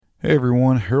Hey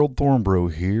everyone, Harold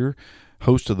Thornbrough here,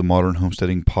 host of the Modern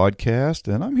Homesteading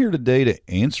Podcast, and I'm here today to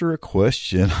answer a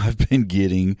question I've been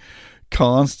getting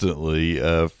constantly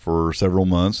for several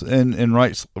months, and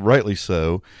rightly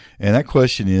so. And that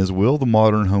question is, will the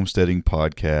Modern Homesteading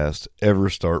Podcast ever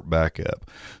start back up?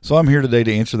 So I'm here today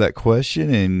to answer that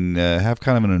question and have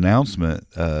kind of an announcement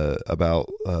about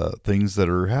things that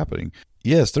are happening.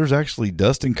 Yes, there's actually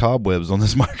dust and cobwebs on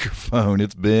this microphone.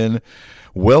 It's been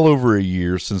well over a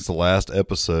year since the last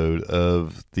episode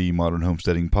of the Modern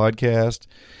Homesteading Podcast.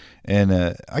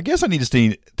 And I guess I need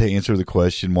to answer the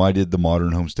question, why did the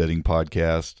Modern Homesteading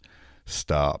Podcast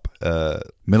stop?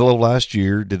 Middle of last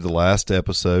year, did the last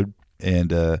episode,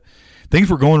 and things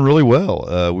were going really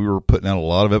well. We were putting out a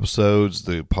lot of episodes.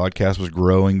 The podcast was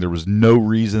growing. There was no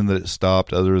reason that it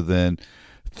stopped other than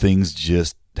things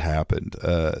just happened.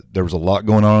 There was a lot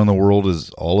going on in the world,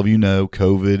 as all of you know.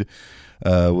 COVID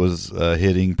was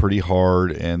hitting pretty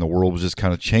hard, and the world was just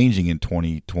kind of changing in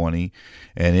 2020,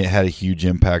 and it had a huge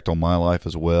impact on my life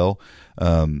as well.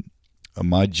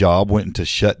 My job went into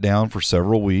shutdown for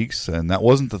several weeks, and that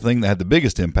wasn't the thing that had the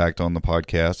biggest impact on the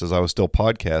podcast, as I was still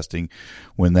podcasting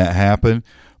when that happened.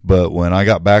 But when I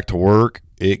got back to work,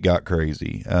 it got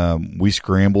crazy. We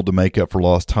scrambled to make up for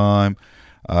lost time.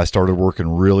 I started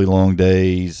working really long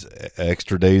days,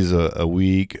 extra days a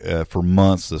week. For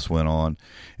months this went on,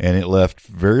 and it left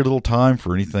very little time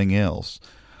for anything else.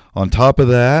 On top of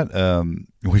that,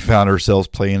 we found ourselves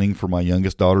planning for my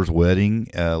youngest daughter's wedding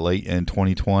late in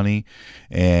 2020.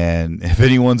 And if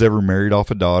anyone's ever married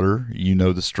off a daughter, you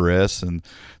know the stress and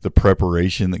the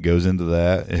preparation that goes into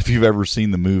that. If you've ever seen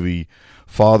the movie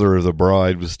Father of the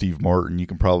Bride with Steve Martin, you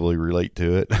can probably relate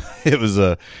to it.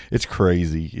 It's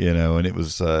crazy, and it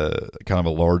was kind of a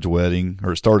large wedding,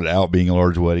 or it started out being a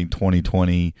large wedding.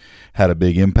 2020 had a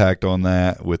big impact on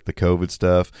that with the COVID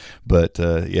stuff, but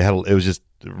it was just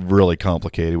really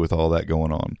complicated with all that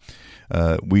going on.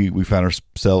 We found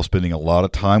ourselves spending a lot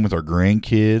of time with our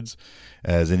grandkids,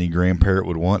 as any grandparent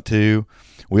would want to.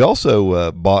 We also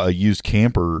bought a used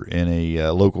camper in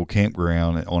a local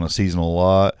campground on a seasonal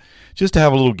lot, just to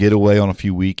have a little getaway on a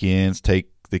few weekends,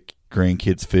 take the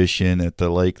grandkids fishing at the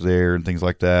lake there and things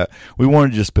like that. We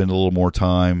wanted to just spend a little more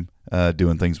time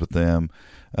doing things with them.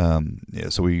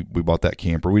 So we bought that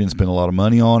camper. We didn't spend a lot of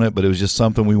money on it, but it was just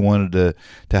something we wanted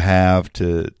to have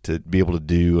to be able to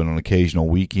do on an occasional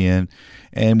weekend.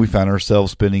 And we found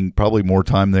ourselves spending probably more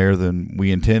time there than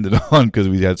we intended on, because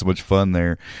we had so much fun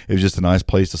there. It was just a nice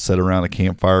place to sit around a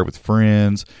campfire with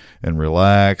friends and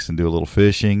relax and do a little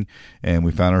fishing. And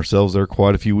we found ourselves there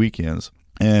quite a few weekends.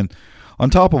 And on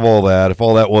top of all that, if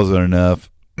all that wasn't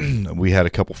enough, we had a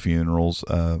couple funerals.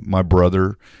 My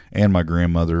brother and my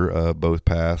grandmother both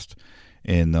passed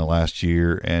in the last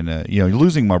year, and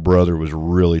losing my brother was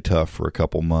really tough for a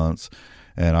couple months.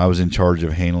 And I was in charge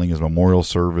of handling his memorial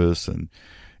service, and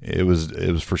it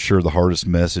was for sure the hardest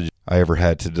message I ever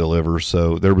had to deliver.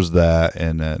 So there was that,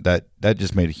 and that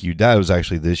just made a huge. That was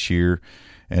actually this year,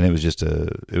 and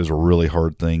it was a really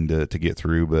hard thing to get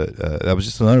through. But that was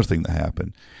just another thing that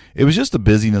happened. It was just the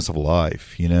busyness of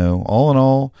life, All in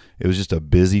all, it was just a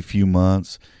busy few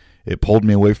months. It pulled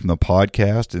me away from the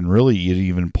podcast, and really it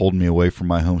even pulled me away from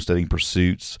my homesteading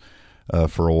pursuits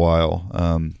for a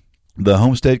while. The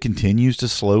homestead continues to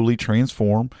slowly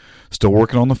transform. Still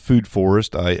working on the food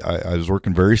forest. I was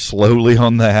working very slowly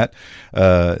on that.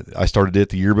 I started it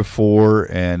the year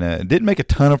before, and didn't make a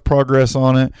ton of progress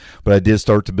on it, but I did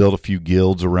start to build a few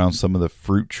guilds around some of the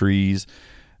fruit trees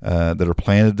that are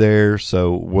planted there.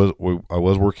 So I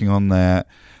was working on that.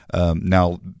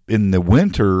 Now, in the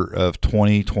winter of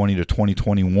 2020 to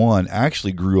 2021,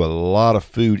 actually grew a lot of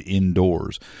food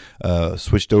indoors.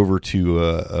 Switched over to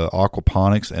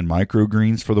aquaponics and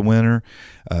microgreens for the winter.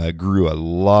 Grew a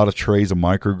lot of trays of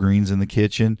microgreens in the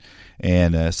kitchen,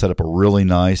 and set up a really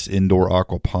nice indoor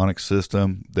aquaponics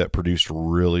system that produced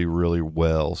really, really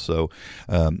well. So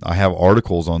I have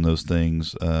articles on those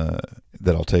things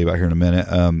that I'll tell you about here in a minute.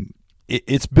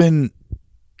 It's been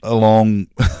a long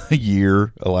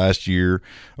last year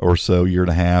or so, year and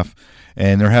a half,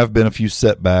 and there have been a few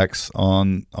setbacks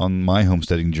on my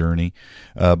homesteading journey,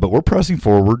 but we're pressing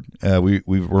forward.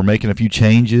 We're making a few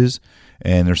changes,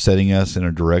 and they're setting us in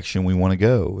a direction we want to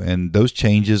go, and those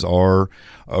changes are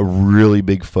a really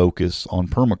big focus on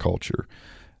permaculture.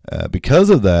 Because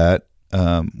of that,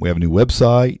 we have a new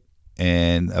website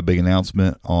and a big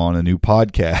announcement on a new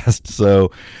podcast.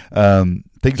 So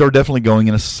things are definitely going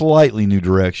in a slightly new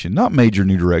direction, not major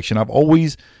new direction. I've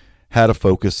always had a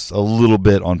focus a little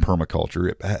bit on permaculture.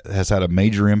 It has had a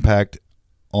major impact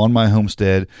on my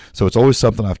homestead, so it's always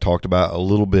something I've talked about a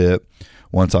little bit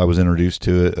once I was introduced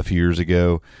to it a few years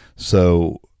ago.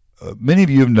 So many of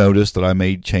you have noticed that I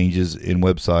made changes in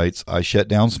websites. I shut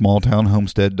down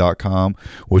smalltownhomestead.com,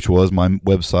 which was my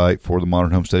website for the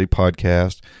Modern Homesteading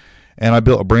Podcast, and I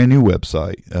built a brand new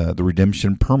website, the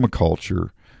Redemption Permaculture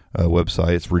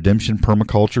website. It's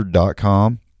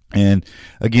redemptionpermaculture.com. And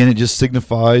again, it just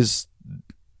signifies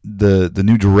the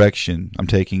new direction I'm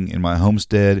taking in my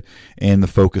homestead and the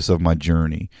focus of my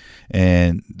journey.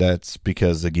 And that's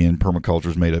because, again, permaculture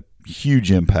has made a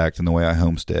huge impact in the way I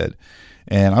homestead.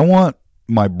 And I want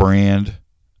my brand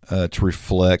to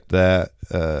reflect that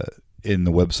in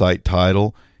the website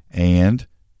title and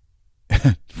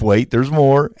wait, there's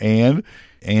more, and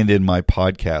in my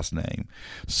podcast name.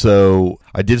 So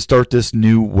I did start this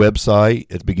new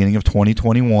website at the beginning of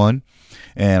 2021,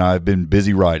 and I've been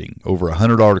busy writing over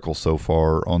 100 articles so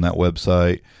far on that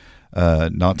website.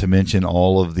 Not to mention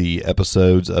all of the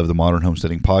episodes of the Modern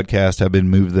Homesteading Podcast have been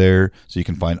moved there, so you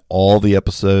can find all the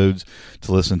episodes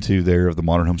to listen to there of the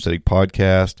Modern Homesteading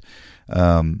Podcast,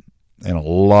 and a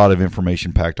lot of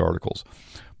information-packed articles.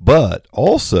 But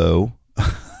also,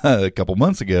 a couple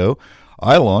months ago,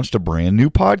 I launched a brand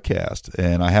new podcast,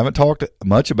 and I haven't talked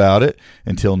much about it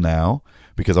until now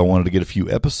because I wanted to get a few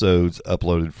episodes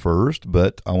uploaded first,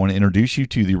 but I want to introduce you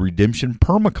to the Redemption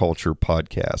Permaculture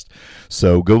Podcast.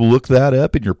 So go look that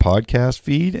up in your podcast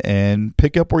feed and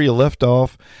pick up where you left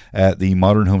off at the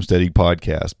Modern Homesteading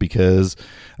Podcast, because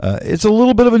it's a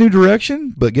little bit of a new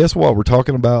direction, but guess what? We're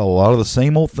talking about a lot of the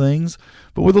same old things,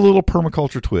 but with a little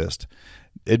permaculture twist.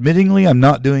 Admittingly, I'm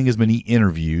not doing as many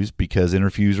interviews because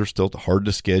interviews are still hard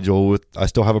to schedule. I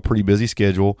still have a pretty busy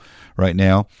schedule right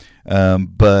now,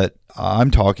 but I'm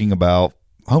talking about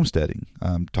homesteading.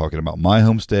 I'm talking about my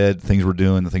homestead, things we're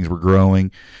doing, the things we're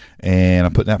growing, and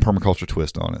I'm putting that permaculture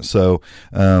twist on it. So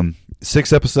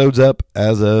 6 episodes up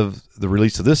as of the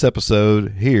release of this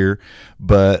episode here,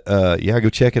 but yeah, go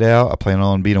check it out. I plan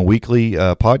on being a weekly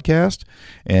podcast,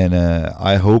 and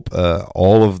I hope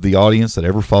all of the audience that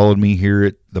ever followed me here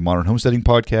at the Modern Homesteading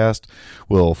Podcast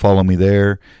will follow me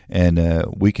there, and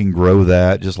we can grow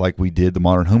that just like we did the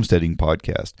Modern Homesteading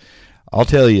Podcast. I'll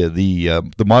tell you, the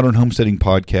Modern Homesteading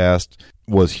Podcast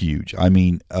was huge. I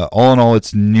mean, all in all,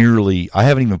 it's nearly, I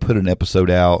haven't even put an episode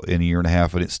out in a year and a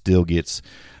half, and it still gets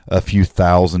a few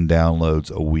thousand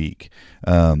downloads a week.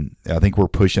 I think we're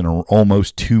pushing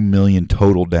almost 2 million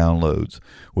total downloads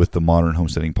with the Modern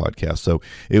Homesteading Podcast. So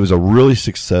it was a really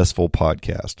successful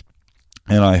podcast.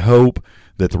 And I hope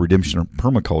that the Redemption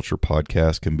Permaculture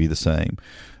Podcast can be the same.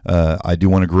 I do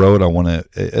want to grow it. I want to,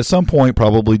 at some point,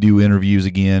 probably do interviews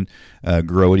again,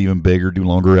 grow it even bigger, do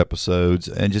longer episodes,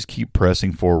 and just keep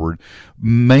pressing forward.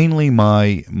 Mainly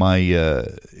my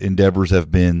endeavors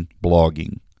have been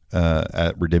blogging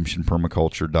at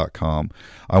redemptionpermaculture.com.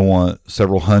 I want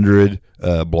several hundred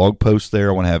blog posts there.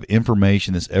 I want to have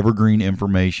information, this evergreen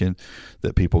information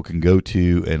that people can go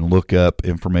to and look up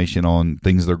information on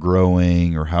things they're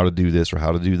growing or how to do this or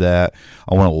how to do that.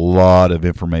 I want a lot of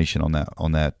information on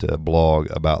that blog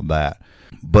about that.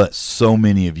 But so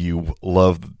many of you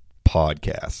love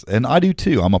podcasts, and I do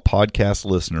too. I'm a podcast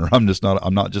listener. I'm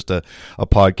not just a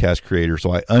podcast creator,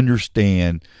 so I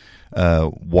understand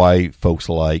why folks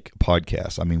like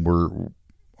podcasts. I mean,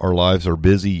 our lives are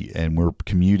busy and we're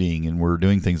commuting and we're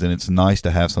doing things, and it's nice to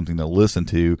have something to listen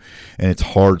to, and it's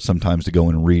hard sometimes to go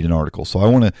in and read an article. So I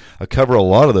want to cover a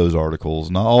lot of those articles,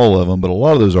 not all of them, but a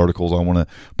lot of those articles I want to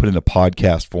put into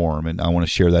podcast form, and I want to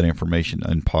share that information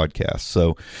in podcasts.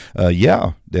 So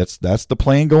yeah, that's the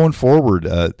plan going forward.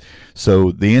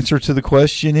 So the answer to the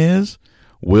question is,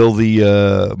 will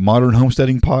the Modern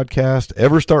Homesteading Podcast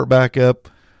ever start back up?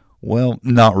 Well,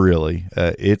 not really.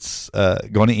 It's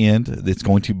going to end. It's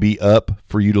going to be up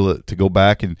for you to go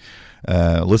back and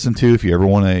listen to if you ever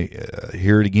want to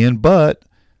hear it again. But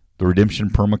the Redemption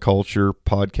Permaculture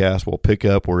Podcast will pick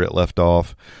up where it left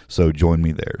off, so join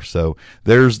me there. So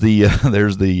there's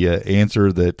the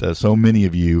answer that so many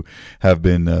of you have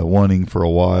been wanting for a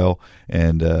while,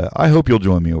 and I hope you'll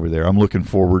join me over there. I'm looking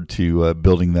forward to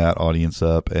building that audience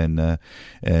up and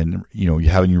having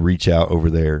you reach out over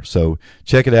there. So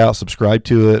check it out, subscribe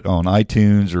to it on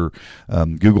iTunes or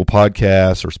Google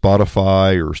Podcasts or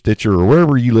Spotify or Stitcher or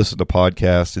wherever you listen to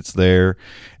podcasts. It's there,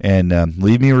 and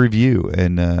leave me a review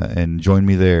and join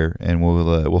me there, and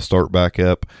we'll start back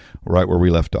up right where we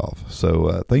left off.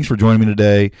 So thanks for joining me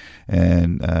today,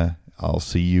 and I'll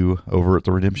see you over at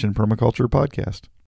the Redemption Permaculture Podcast.